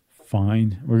 oh.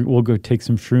 Fine. We'll go take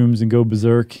some shrooms and go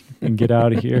berserk and get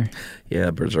out of here.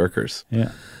 Yeah, berserkers.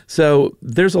 Yeah. So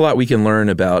there's a lot we can learn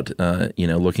about,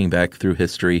 looking back through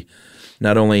history,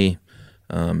 not only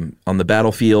on the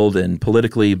battlefield and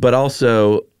politically, but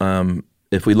also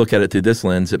if we look at it through this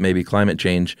lens, that maybe climate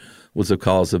change was the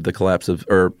cause of the collapse of,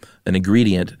 or an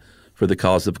ingredient for the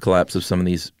cause of collapse of some of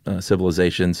these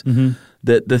civilizations. Mm-hmm.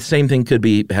 That the same thing could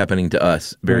be happening to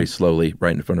us very slowly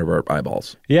right in front of our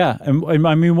eyeballs. Yeah. And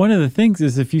I mean, one of the things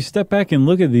is if you step back and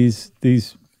look at these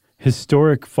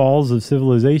historic falls of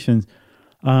civilizations,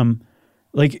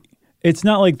 it's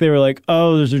not like they were like,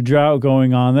 oh, there's a drought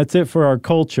going on. That's it for our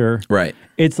culture. Right.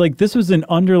 It's like this was an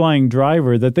underlying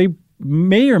driver that they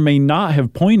may or may not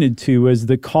have pointed to as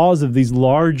the cause of these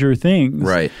larger things.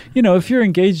 Right. You know, if you're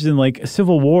engaged in like a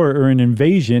civil war or an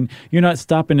invasion, you're not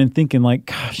stopping and thinking like,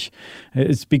 gosh,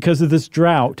 it's because of this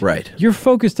drought. Right. You're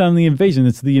focused on the invasion.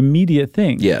 It's the immediate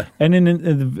thing. Yeah. And in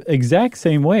the exact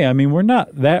same way, I mean, we're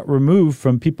not that removed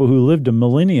from people who lived a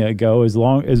millennia ago as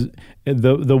long as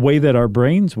the way that our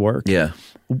brains work. Yeah.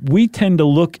 We tend to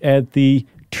look at the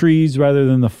trees rather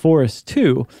than the forest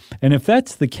too. And if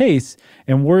that's the case,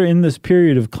 and we're in this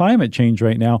period of climate change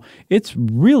right now, it's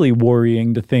really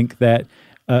worrying to think that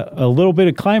a little bit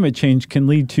of climate change can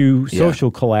lead to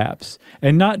social collapse.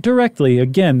 And not directly.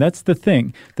 Again, that's the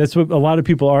thing. That's what a lot of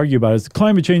people argue about is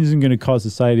climate change isn't going to cause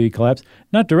society to collapse.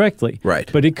 Not directly. Right.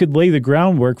 But it could lay the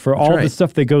groundwork for all the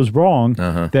stuff that goes wrong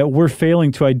that we're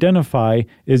failing to identify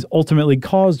is ultimately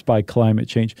caused by climate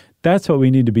change. That's what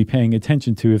we need to be paying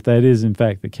attention to if that is in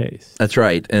fact the case. That's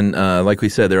right. And like we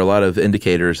said, there are a lot of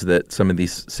indicators that some of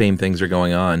these same things are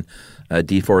going on.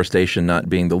 Deforestation not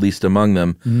being the least among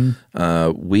them.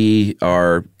 Mm-hmm. We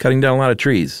are cutting down a lot of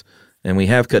trees, and we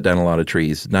have cut down a lot of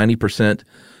trees. 90%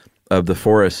 of the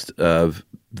forest of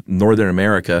Northern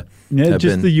America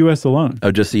the U.S. alone.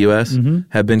 Oh, just the U.S.? Mm-hmm.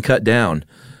 Have been cut down.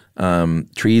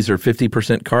 Trees are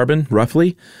 50% carbon,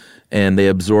 roughly, and they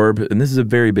absorb, and this is a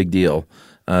very big deal,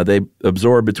 they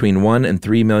absorb between 1 and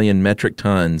 3 million metric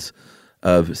tons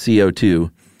of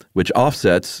CO2, which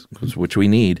offsets, which we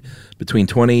need, between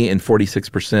 20 and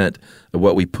 46% of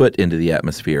what we put into the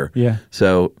atmosphere. Yeah.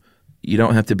 So you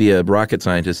don't have to be a rocket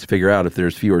scientist to figure out if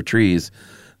there's fewer trees,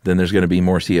 then there's going to be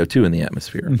more CO2 in the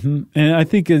atmosphere. Mm-hmm. And I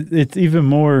think it's even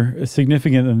more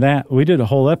significant than that. We did a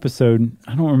whole episode,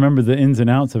 I don't remember the ins and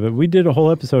outs of it. We did a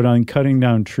whole episode on cutting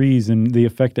down trees and the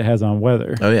effect it has on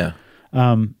weather. Oh, yeah.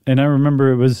 And I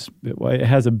remember it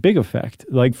has a big effect,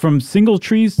 like from single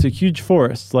trees to huge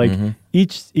forests. Like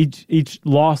each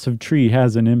loss of tree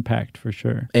has an impact for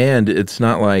sure. And it's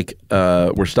not like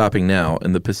we're stopping now.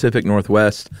 In the Pacific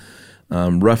Northwest,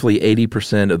 roughly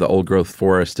 80% of the old growth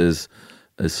forest is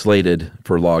slated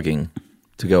for logging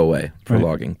to go away for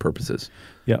logging purposes.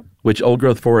 Yeah. Which old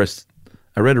growth forest?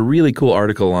 I read a really cool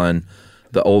article on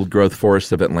the old growth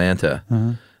forest of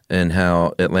Atlanta and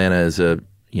how Atlanta is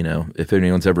if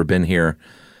anyone's ever been here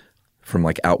from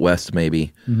like out west,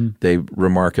 maybe they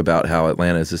remark about how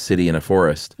Atlanta is a city in a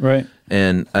forest. Right.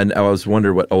 And I was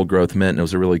wondering what old growth meant. And it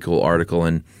was a really cool article.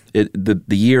 And the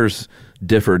years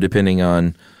differ depending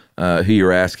on who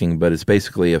you're asking, but it's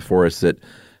basically a forest that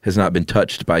has not been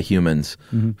touched by humans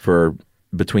for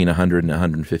between 100 and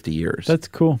 150 years. That's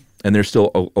cool. And there's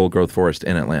still old growth forest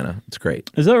in Atlanta. It's great.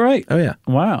 Is that right? Oh, yeah.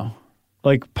 Wow.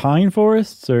 Like pine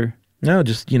forests or? No,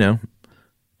 just,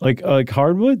 Like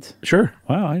hardwoods? Sure.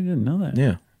 Wow, I didn't know that.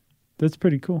 Yeah. That's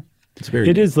pretty cool.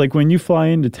 It is like when you fly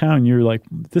into town, you're like,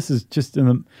 this is just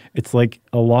it's like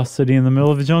a lost city in the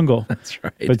middle of a jungle. That's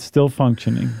right. But still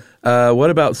functioning. What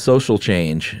about social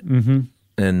change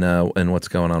and what's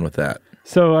going on with that?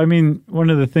 So, I mean,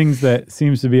 one of the things that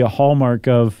seems to be a hallmark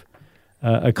of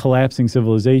a collapsing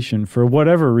civilization for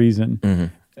whatever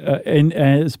reason, and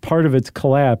as part of its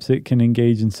collapse, it can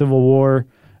engage in civil war,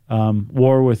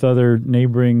 war with other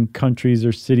neighboring countries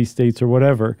or city-states or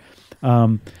whatever.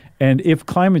 And if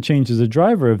climate change is a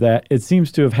driver of that, it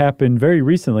seems to have happened very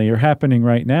recently or happening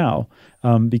right now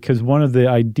because one of the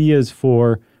ideas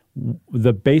for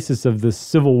the basis of the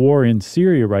civil war in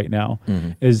Syria right now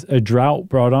is a drought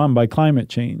brought on by climate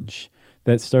change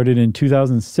that started in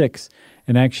 2006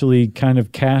 and actually kind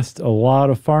of cast a lot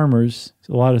of farmers,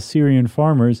 a lot of Syrian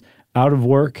farmers out of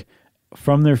work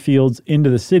from their fields into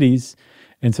the cities.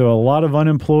 And so a lot of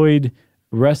unemployed,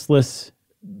 restless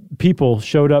people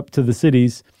showed up to the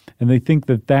cities, and they think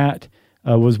that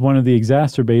was one of the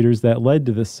exacerbators that led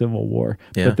to this civil war.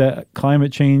 Yeah. But that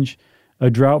climate change a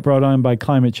drought brought on by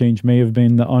climate change may have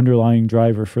been the underlying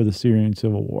driver for the Syrian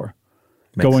civil war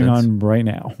going on right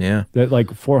now. Yeah. That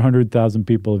like 400,000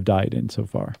 people have died in so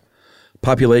far.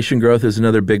 Population growth is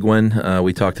another big one.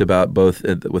 We talked about both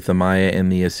with the Maya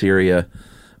and the Assyria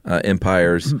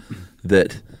empires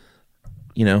that,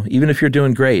 even if you're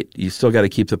doing great, you still got to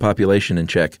keep the population in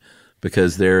check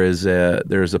because there is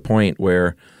a point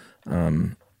where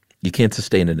you can't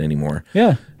sustain it anymore.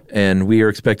 Yeah. And we are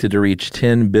expected to reach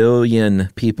 10 billion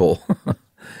people. Isn't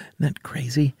that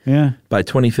crazy? Yeah. By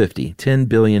 2050, 10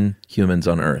 billion humans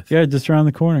on Earth. Yeah, just around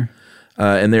the corner.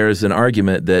 And there is an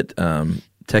argument that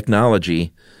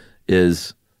technology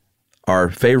is our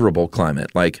favorable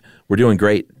climate. Like, we're doing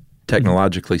great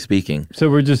technologically speaking. So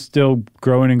we're just still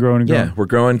growing and growing and growing. Yeah, we're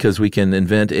growing because we can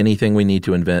invent anything we need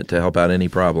to invent to help out any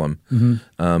problem.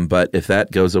 But if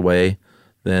that goes away,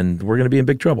 then we're going to be in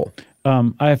big trouble.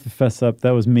 I have to fess up.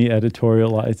 That was me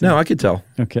editorializing. No, I could tell.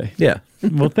 Okay. Yeah.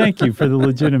 Well, thank you for the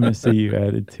legitimacy you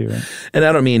added to it. And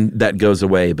I don't mean that goes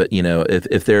away, but,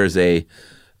 if there is a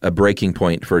breaking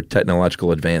point for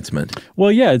technological advancement.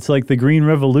 Well, yeah, it's like the Green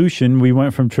Revolution. We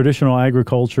went from traditional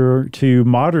agriculture to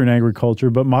modern agriculture,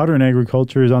 but modern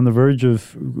agriculture is on the verge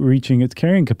of reaching its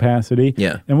carrying capacity.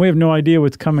 Yeah. And we have no idea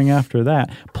what's coming after that.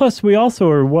 Plus, we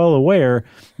also are well aware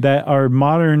that our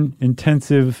modern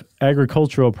intensive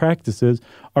agricultural practices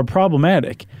are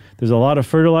problematic. There's a lot of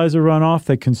fertilizer runoff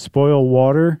that can spoil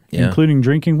water, including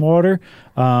drinking water.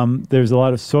 There's a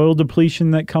lot of soil depletion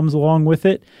that comes along with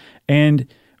it. And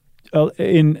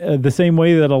in the same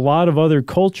way that a lot of other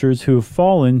cultures who have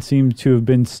fallen seem to have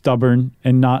been stubborn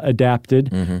and not adapted,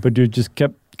 but they just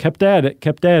kept at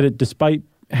it despite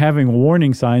having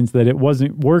warning signs that it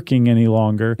wasn't working any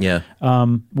longer. Yeah.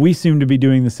 We seem to be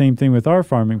doing the same thing with our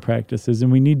farming practices,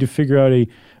 and we need to figure out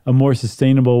a more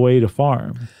sustainable way to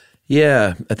farm.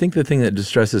 Yeah. I think the thing that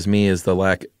distresses me is the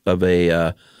lack of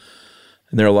and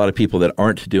there are a lot of people that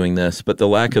aren't doing this, but the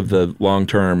lack of the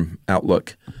long-term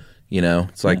outlook.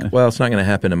 It's like, well, it's not going to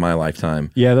happen in my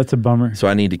lifetime. Yeah, that's a bummer. So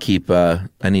I need to keep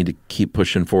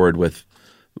pushing forward with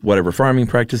whatever farming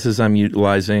practices I'm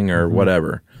utilizing or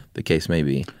whatever the case may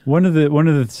be. One of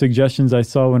the suggestions I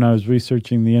saw when I was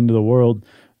researching the end of the world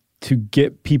to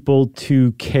get people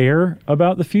to care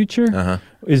about the future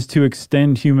is to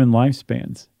extend human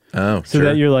lifespans. Oh, so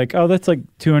that you're like, oh, that's like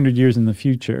 200 years in the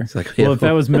future. It's like, well, if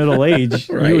that was middle age,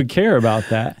 right. You would care about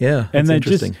that. Yeah, and that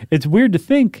interesting. It's weird to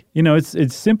think,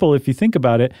 it's simple if you think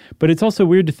about it, but it's also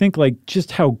weird to think like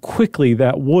just how quickly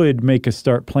that would make us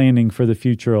start planning for the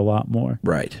future a lot more.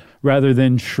 Right. Rather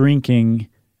than shrinking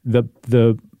the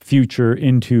future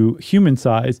into human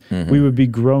size, we would be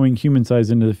growing human size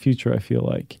into the future, I feel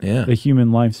like. Yeah. The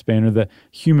human lifespan or the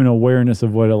human awareness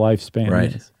of what a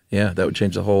lifespan is. Yeah, that would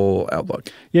change the whole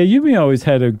outlook. Yeah, Yumi always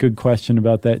had a good question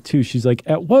about that too. She's like,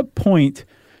 at what point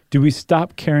do we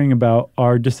stop caring about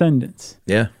our descendants?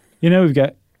 Yeah. We've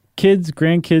got kids,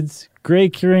 grandkids,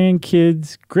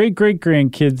 great-grandkids,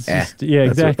 great-great-grandkids. Yeah,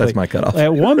 exactly. That's my cutoff.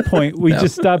 At one point, we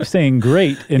just stop saying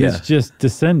great, and it's just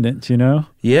descendants,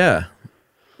 Yeah,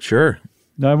 sure.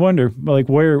 Now, I wonder, like,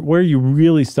 where you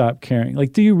really stop caring.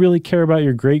 Like, do you really care about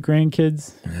your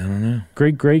great-grandkids? I don't know.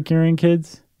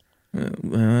 Great-great-grandkids?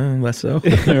 Less so.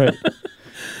 Right.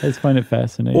 I just find it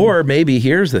fascinating. Or maybe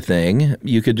here's the thing.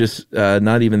 You could just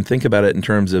not even think about it in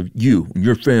terms of you and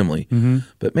your family,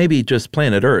 but maybe just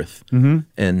planet Earth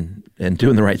and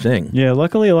doing the right thing. Yeah,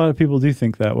 luckily a lot of people do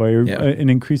think that way, or an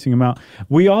increasing amount.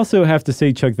 We also have to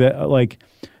say, Chuck, that like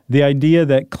the idea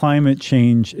that climate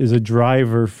change is a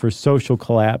driver for social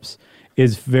collapse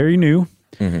is very new.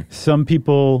 Some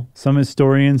people, some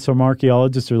historians, some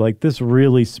archaeologists are like, this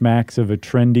really smacks of a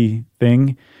trendy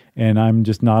thing, and I'm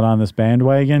just not on this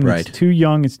bandwagon. Right. It's too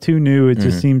young, it's too new, it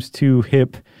just seems too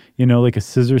hip, like a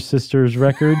Scissor Sisters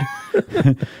record.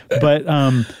 But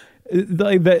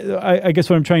I guess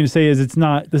what I'm trying to say is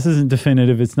this isn't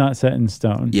definitive, it's not set in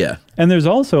stone. Yeah. And there's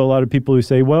also a lot of people who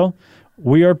say, well,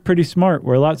 we are pretty smart.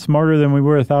 We're a lot smarter than we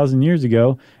were 1,000 years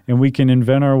ago, and we can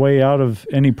invent our way out of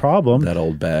any problem. That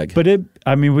old bag. But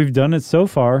we've done it so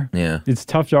far. Yeah. It's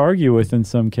tough to argue with in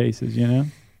some cases,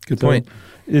 Good point.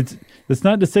 It's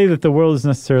not to say that the world is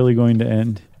necessarily going to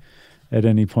end at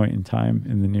any point in time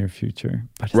in the near future.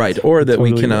 But right. Or that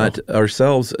totally we cannot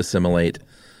ourselves assimilate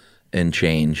and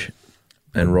change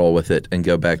and roll with it and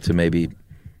go back to maybe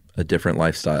a different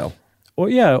lifestyle.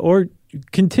 Or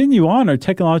continue on our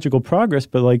technological progress,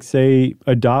 but like say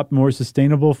adopt more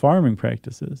sustainable farming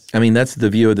practices. I mean, that's the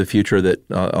view of the future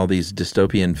that all these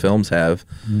dystopian films have.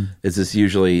 Is this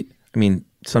usually? I mean,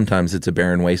 sometimes it's a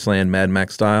barren wasteland, Mad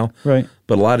Max style, right?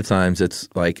 But a lot of times it's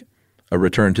like a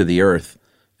return to the earth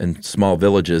and small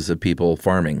villages of people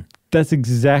farming. That's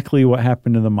exactly what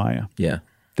happened to the Maya. Yeah.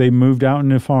 They moved out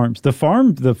into farms. The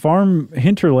farm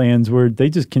hinterlands where they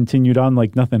just continued on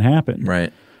like nothing happened.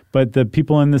 Right. But the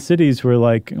people in the cities were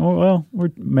like, oh, well, we're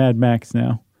Mad Max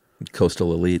now.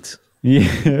 Coastal elites.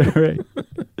 Yeah, right.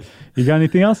 You got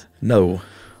anything else? No.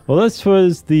 Well, this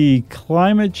was the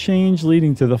climate change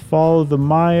leading to the fall of the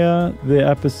Maya, the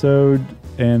episode,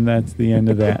 and that's the end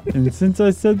of that. And since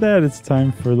I said that, it's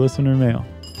time for listener mail.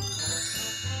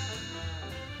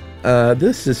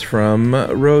 This is from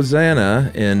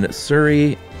Rosanna in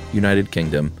Surrey, United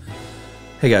Kingdom.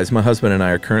 Hey guys, my husband and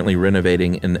I are currently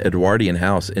renovating an Edwardian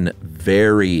house in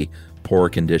very poor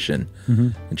condition.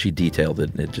 And she detailed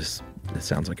it, and it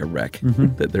sounds like a wreck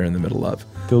that they're in the middle of.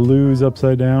 The loo's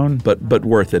upside down. But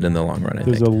worth it in the long run, I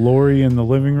think. There's a lorry in the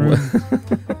living room.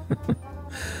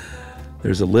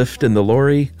 There's a lift in the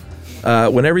lorry.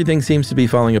 When everything seems to be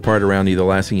falling apart around you, the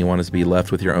last thing you want is to be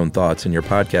left with your own thoughts, and your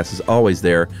podcast is always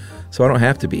there, so I don't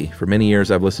have to be. For many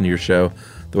years, I've listened to your show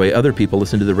the way other people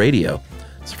listen to the radio.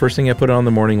 It's the first thing I put on in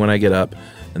the morning when I get up,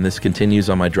 and this continues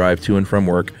on my drive to and from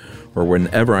work, or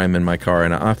whenever I'm in my car,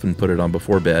 and I often put it on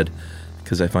before bed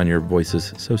because I find your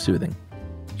voices so soothing.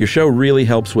 Your show really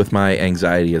helps with my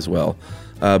anxiety as well.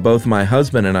 Both my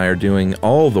husband and I are doing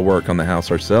all the work on the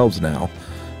house ourselves now.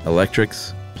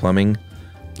 Electrics, plumbing,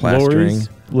 plastering, Lorries,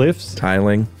 lifts,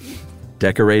 tiling,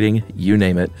 decorating, you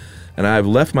name it. And I've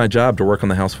left my job to work on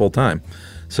the house full time.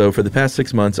 So for the past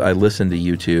 6 months, I listened to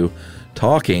you two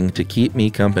talking to keep me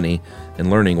company and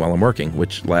learning while I'm working,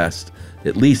 which lasts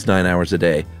at least 9 hours a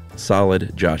day.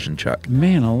 Solid Josh and Chuck.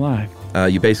 Man alive.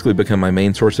 You basically become my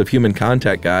main source of human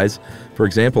contact, guys. For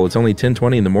example, it's only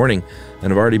 10:20 in the morning,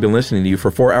 and I've already been listening to you for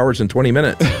 4 hours and 20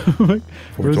 minutes.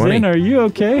 Roseanne, are you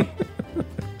okay?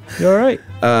 You all right?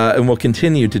 And we'll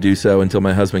continue to do so until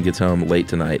my husband gets home late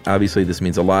tonight. Obviously, this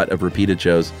means a lot of repeated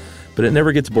shows, but it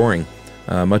never gets boring.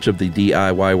 Much of the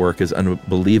DIY work is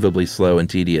unbelievably slow and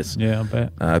tedious. Yeah, I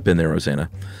bet. I've been there, Rosanna.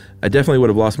 I definitely would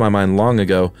have lost my mind long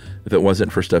ago if it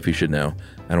wasn't for Stuff You Should Know.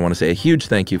 And I want to say a huge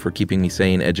thank you for keeping me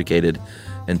sane, educated,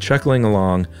 and chuckling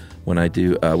along when I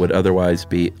would otherwise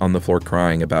be on the floor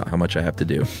crying about how much I have to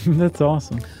do. That's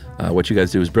awesome. What you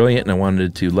guys do is brilliant, and I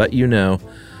wanted to let you know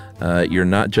you're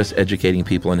not just educating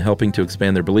people and helping to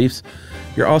expand their beliefs.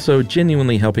 You're also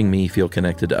genuinely helping me feel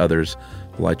connected to others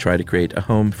while I try to create a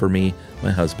home for me, my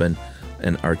husband,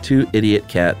 and our 2 idiot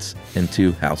cats and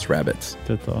 2 house rabbits.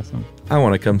 That's awesome. I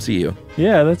want to come see you.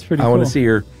 Yeah, that's pretty cool. I want to see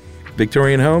your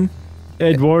Victorian home.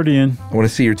 Edwardian. I want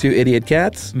to see your 2 idiot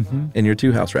cats and your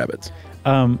 2 house rabbits.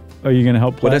 Are you going to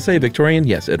help plaster? What did I say, Victorian?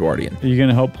 Yes, Edwardian. Are you going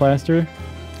to help plaster?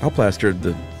 I'll plaster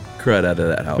the crud out of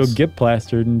that house. He'll get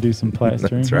plastered and do some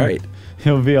plastering. That's right.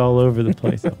 He'll be all over the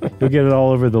place. He'll get it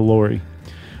all over the lorry.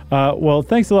 Well,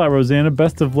 thanks a lot, Rosanna.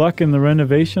 Best of luck in the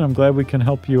renovation. I'm glad we can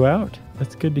help you out.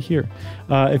 That's good to hear.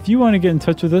 If you want to get in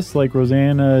touch with us like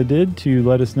Rosanna did to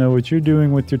let us know what you're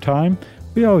doing with your time,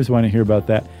 we always want to hear about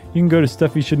that. You can go to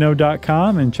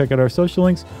stuffyoushouldknow.com and check out our social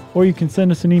links, or you can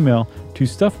send us an email to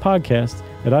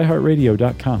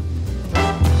stuffpodcast@iheartradio.com.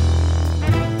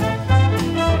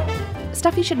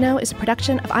 Stuff You Should Know is a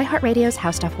production of iHeartRadio's How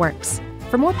Stuff Works.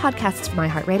 For more podcasts from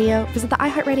iHeartRadio, visit the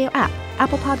iHeartRadio app,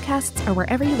 Apple Podcasts, or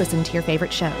wherever you listen to your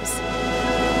favorite shows.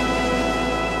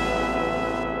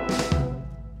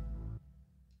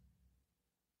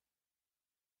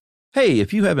 Hey,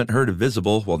 if you haven't heard of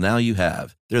Visible, well, now you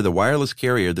have. They're the wireless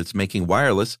carrier that's making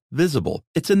wireless visible.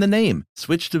 It's in the name.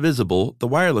 Switch to Visible, the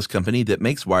wireless company that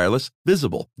makes wireless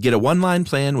visible. Get a one-line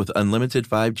plan with unlimited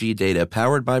 5G data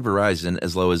powered by Verizon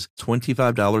as low as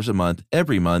 $25 a month,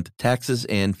 every month, taxes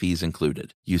and fees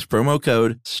included. Use promo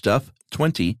code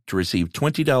STUFF20 to receive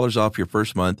 $20 off your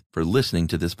first month for listening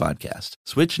to this podcast.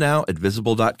 Switch now at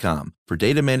Visible.com. For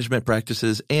data management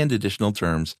practices and additional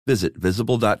terms, visit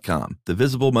Visible.com. The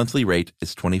Visible monthly rate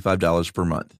is $25 per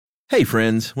month. Hey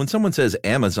friends, when someone says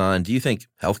Amazon, do you think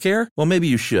healthcare? Well, maybe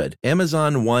you should.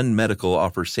 Amazon One Medical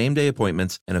offers same-day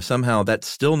appointments, and if somehow that's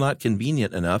still not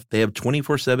convenient enough, they have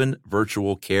 24/7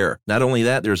 virtual care. Not only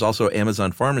that, there's also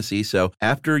Amazon Pharmacy, so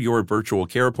after your virtual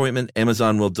care appointment,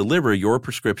 Amazon will deliver your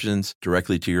prescriptions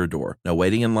directly to your door. No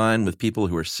waiting in line with people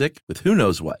who are sick with who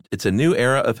knows what. It's a new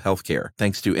era of healthcare.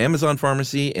 Thanks to Amazon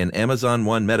Pharmacy and Amazon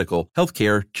One Medical,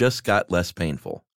 healthcare just got less painful.